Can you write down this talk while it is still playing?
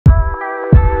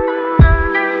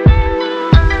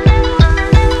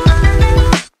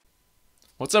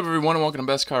What's up, everyone, and welcome to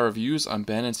Best Car Reviews. I'm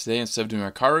Ben, and today, instead of doing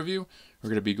our car review,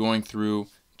 we're going to be going through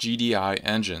GDI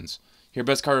engines. Here at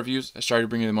Best Car Reviews, I try to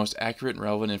bring you the most accurate and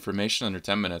relevant information under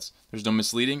 10 minutes. There's no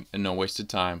misleading and no wasted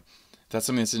time. If that's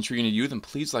something that's intriguing to you, then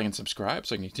please like and subscribe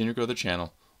so I can continue to grow the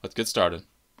channel. Let's get started.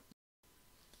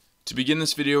 To begin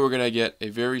this video, we're going to get a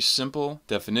very simple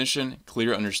definition,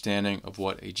 clear understanding of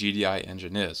what a GDI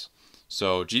engine is.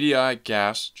 So GDI,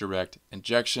 gas direct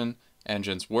injection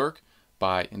engines, work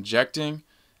by injecting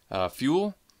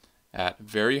fuel at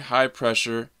very high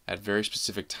pressure at very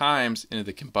specific times into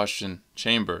the combustion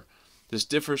chamber. This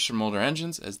differs from older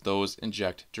engines as those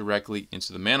inject directly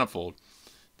into the manifold.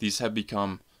 These have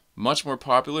become much more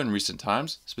popular in recent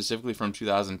times, specifically from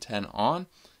 2010 on,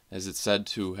 as it's said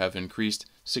to have increased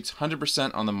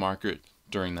 600% on the market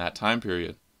during that time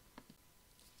period.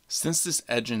 Since this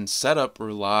engine setup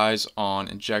relies on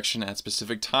injection at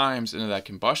specific times into that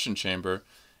combustion chamber,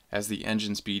 as the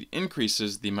engine speed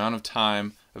increases, the amount of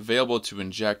time available to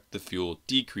inject the fuel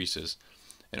decreases.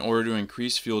 In order to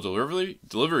increase fuel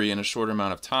delivery in a shorter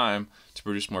amount of time to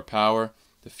produce more power,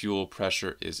 the fuel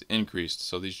pressure is increased.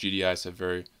 So these GDIs have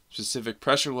very specific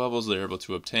pressure levels they're able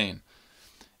to obtain.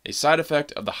 A side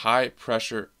effect of the high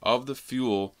pressure of the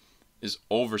fuel is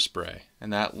overspray,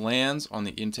 and that lands on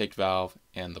the intake valve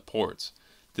and the ports.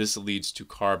 This leads to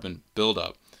carbon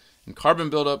buildup. And carbon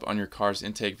buildup on your car's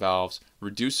intake valves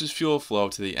reduces fuel flow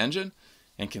to the engine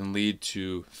and can lead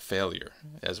to failure.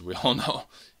 As we all know,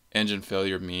 engine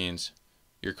failure means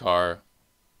your car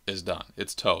is done.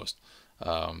 It's toast.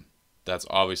 That's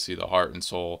obviously the heart and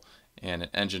soul, and an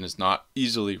engine is not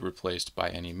easily replaced by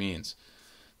any means.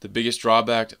 The biggest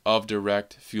drawback of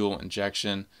direct fuel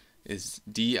injection is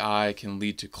DI can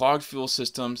lead to clogged fuel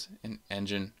systems and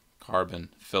engine carbon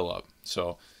fill-up.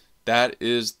 So that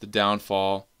is the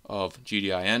downfall of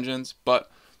GDI engines,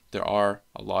 but there are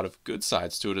a lot of good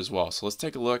sides to it as well. So let's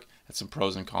take a look at some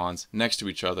pros and cons next to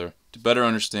each other to better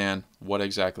understand what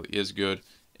exactly is good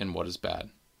and what is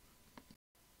bad.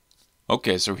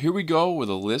 Okay, so here we go with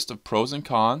a list of pros and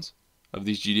cons of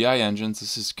these GDI engines.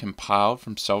 This is compiled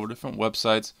from several different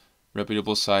websites,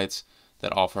 reputable sites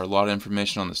that offer a lot of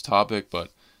information on this topic,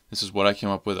 but this is what I came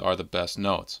up with are the best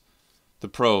notes. The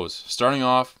pros, starting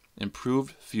off,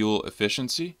 improved fuel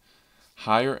efficiency,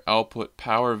 higher output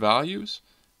power values,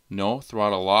 no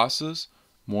throttle losses,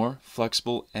 more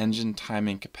flexible engine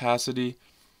timing capacity,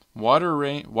 wider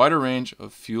range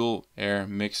of fuel-air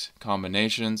mix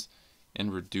combinations,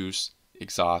 and reduced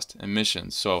exhaust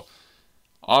emissions. So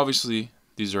obviously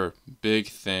these are big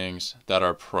things that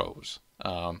are pros.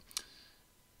 To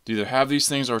either have these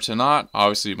things or to not,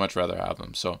 obviously you'd much rather have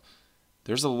them. So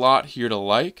there's a lot here to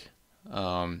like,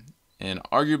 and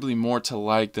arguably more to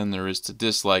like than there is to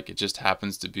dislike. It just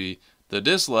happens to be the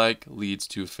dislike leads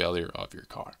to failure of your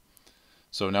car.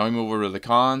 So now we move over to the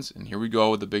cons, and here we go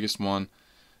with the biggest one.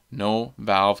 No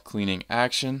valve cleaning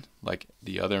action like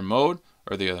the other mode,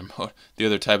 or the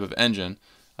other type of engine,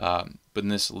 but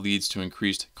this leads to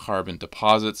increased carbon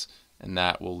deposits, and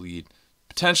that will lead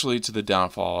potentially to the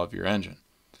downfall of your engine.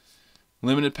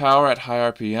 Limited power at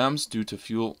high RPMs due to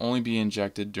fuel only being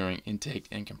injected during intake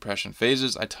and compression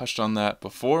phases. I touched on that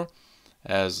before.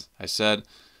 As I said,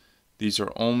 these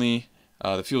are only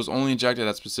the fuel is only injected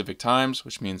at specific times,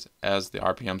 which means as the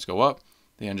RPMs go up,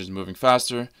 the engine is moving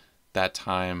faster. That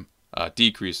time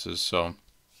decreases. So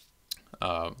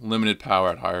limited power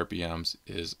at high RPMs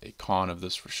is a con of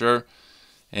this for sure.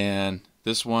 And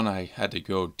this one, I had to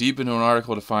go deep into an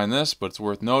article to find this, but it's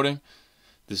worth noting.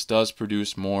 This does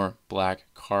produce more black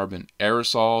carbon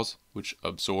aerosols, which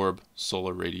absorb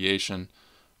solar radiation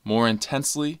more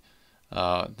intensely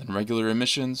than regular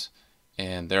emissions,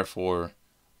 and therefore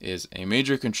is a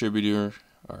major contributor,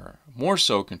 or more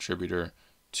so contributor,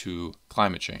 to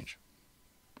climate change.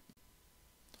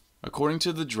 According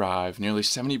to The Drive, nearly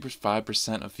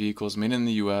 75% of vehicles made in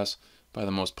the US by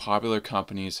the most popular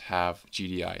companies have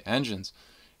GDI engines,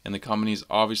 and the companies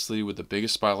obviously with the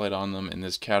biggest spotlight on them in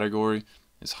this category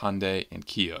is Hyundai and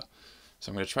Kia.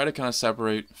 So I'm going to try to kind of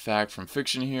separate fact from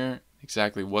fiction here,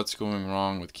 exactly what's going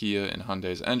wrong with Kia and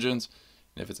Hyundai's engines,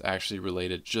 and if it's actually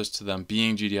related just to them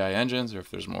being GDI engines or if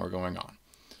there's more going on.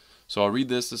 So I'll read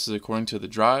this. This is according to The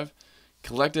Drive.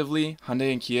 Collectively,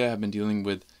 Hyundai and Kia have been dealing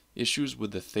with issues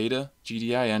with the Theta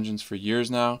GDI engines for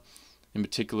years now, in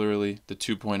particularly the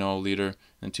 2.0 liter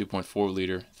and 2.4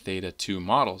 liter Theta 2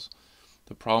 models.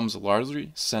 The problems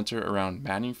largely center around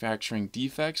manufacturing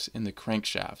defects in the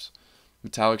crankshafts.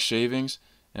 Metallic shavings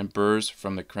and burrs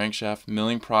from the crankshaft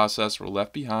milling process were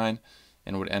left behind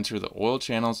and would enter the oil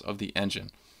channels of the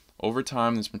engine. Over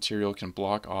time, this material can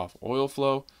block off oil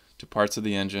flow to parts of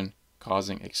the engine,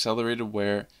 causing accelerated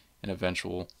wear and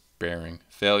eventual bearing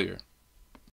failure.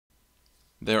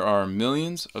 There are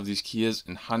millions of these Kias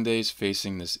and Hyundais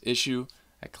facing this issue.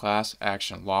 A class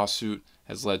action lawsuit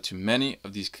has led to many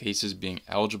of these cases being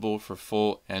eligible for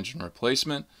full engine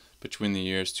replacement between the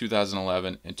years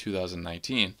 2011 and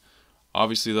 2019.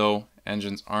 Obviously though,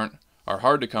 engines are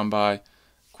hard to come by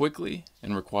quickly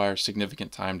and require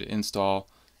significant time to install,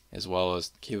 as well as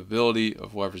the capability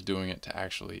of whoever's doing it to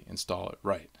actually install it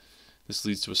right. This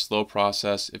leads to a slow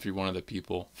process if you're one of the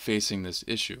people facing this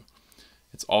issue.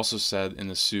 It's also said in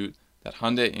the suit that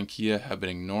Hyundai and Kia have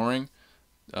been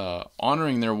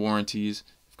honoring their warranties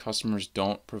if customers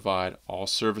don't provide all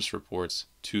service reports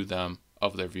to them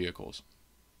of their vehicles.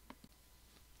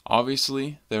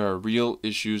 Obviously, there are real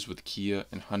issues with Kia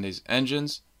and Hyundai's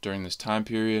engines during this time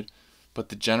period, but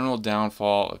the general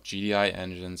downfall of GDI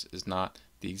engines is not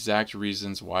the exact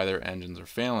reasons why their engines are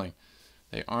failing.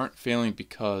 They aren't failing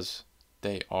because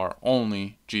they are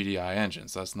only GDI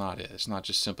engines. That's not it. It's not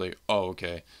just simply, oh,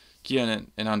 okay, Kia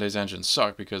and Hyundai's engines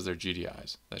suck because they're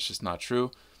GDIs. That's just not true.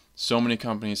 So many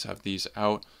companies have these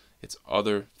out. It's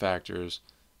other factors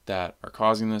that are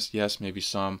causing this. Yes, maybe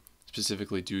some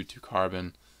specifically due to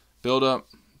carbon buildup,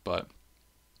 but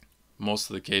most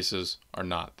of the cases are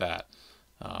not that.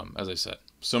 As I said,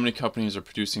 so many companies are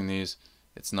producing these.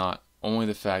 It's not only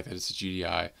the fact that it's a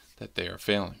GDI that they are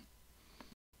failing.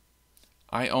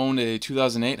 I owned a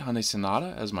 2008 Hyundai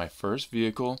Sonata as my first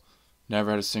vehicle. Never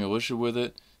had a single issue with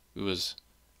it. It was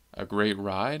a great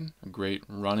ride, a great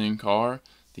running car.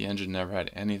 The engine never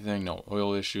had anything, no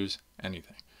oil issues,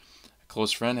 anything. A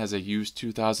close friend has a used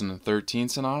 2013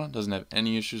 Sonata, doesn't have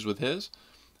any issues with his.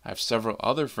 I have several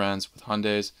other friends with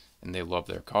Hyundais, and they love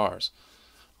their cars.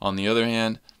 On the other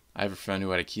hand, I have a friend who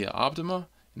had a Kia Optima,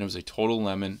 and it was a total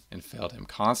lemon and failed him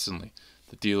constantly.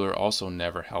 The dealer also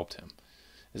never helped him.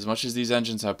 As much as these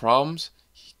engines have problems,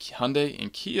 Hyundai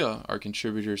and Kia are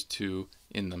contributors to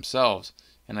in themselves.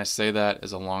 And I say that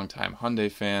as a longtime Hyundai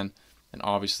fan, and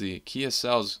obviously Kia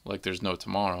sells like there's no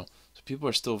tomorrow, so people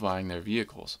are still buying their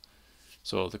vehicles.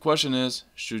 So the question is,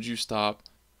 should you stop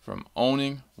from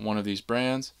owning one of these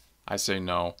brands? I say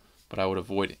no, but I would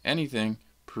avoid anything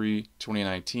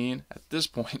pre-2019 at this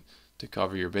point to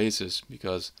cover your bases,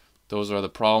 because those are the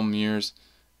problem years,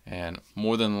 and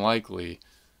more than likely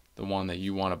the one that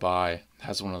you want to buy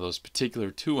has one of those particular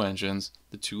two engines,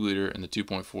 the 2-liter and the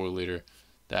 2.4-liter,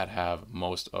 that have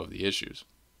most of the issues.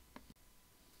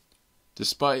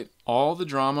 Despite all the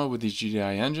drama with these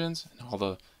GDI engines and all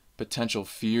the potential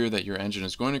fear that your engine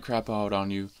is going to crap out on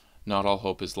you, not all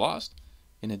hope is lost.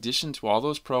 In addition to all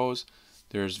those pros,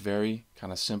 there's very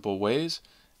kind of simple ways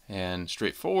and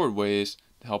straightforward ways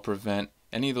to help prevent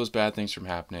any of those bad things from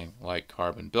happening, like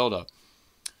carbon buildup.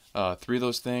 3 of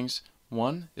those things.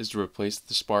 One is to replace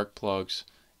the spark plugs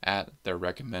at their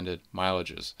recommended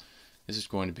mileages. This is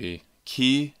going to be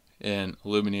key in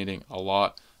eliminating a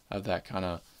lot of that kind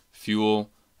of fuel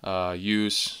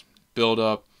use,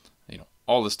 buildup,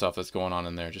 all the stuff that's going on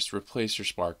in there. Just replace your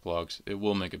spark plugs. It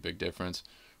will make a big difference.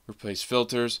 Replace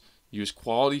filters, use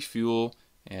quality fuel,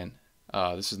 and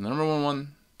this is the number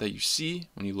one that you see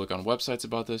when you look on websites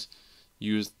about this.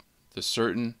 Use the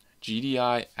certain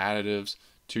GDI additives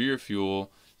to your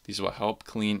fuel. These will help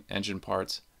clean engine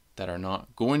parts that are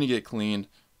not going to get cleaned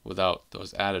without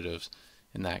those additives,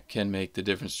 and that can make the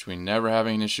difference between never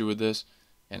having an issue with this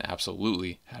and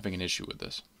absolutely having an issue with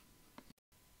this.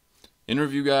 In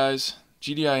review, guys,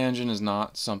 GDI engine is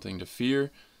not something to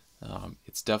fear.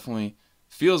 It's definitely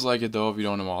feels like it though if you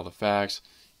don't know all the facts,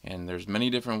 and there's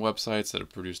many different websites that have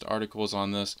produced articles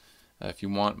on this. If you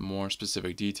want more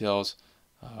specific details,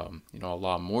 a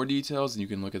lot more details, then you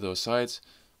can look at those sites,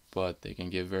 but they can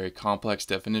give very complex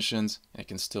definitions and it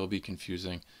can still be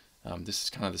confusing. This is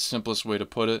kind of the simplest way to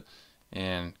put it,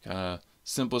 and kind of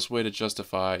simplest way to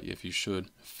justify if you should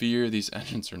fear these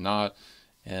engines or not,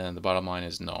 and the bottom line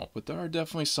is no. But there are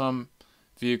definitely some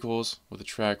vehicles with a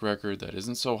track record that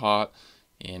isn't so hot,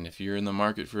 and if you're in the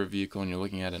market for a vehicle and you're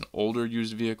looking at an older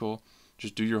used vehicle,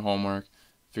 just do your homework,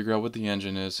 figure out what the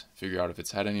engine is, figure out if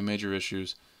it's had any major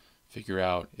issues, figure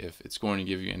out if it's going to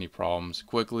give you any problems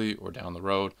quickly or down the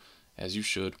road, as you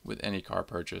should with any car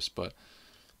purchase. But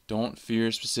don't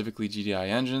fear specifically GDI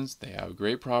engines. They have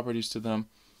great properties to them.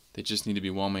 They just need to be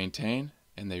well maintained,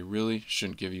 and they really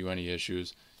shouldn't give you any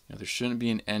issues. There shouldn't be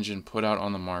an engine put out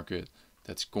on the market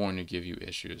that's going to give you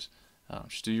issues.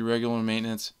 Just do your regular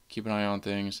maintenance, keep an eye on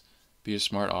things, be a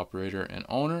smart operator and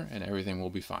owner, and everything will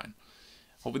be fine.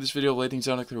 Hopefully this video laid things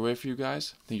out in a clear way for you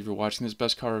guys. Thank you for watching this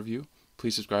Best Car Review.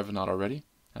 Please subscribe if not already,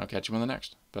 and I'll catch you on the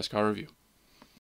next Best Car Review.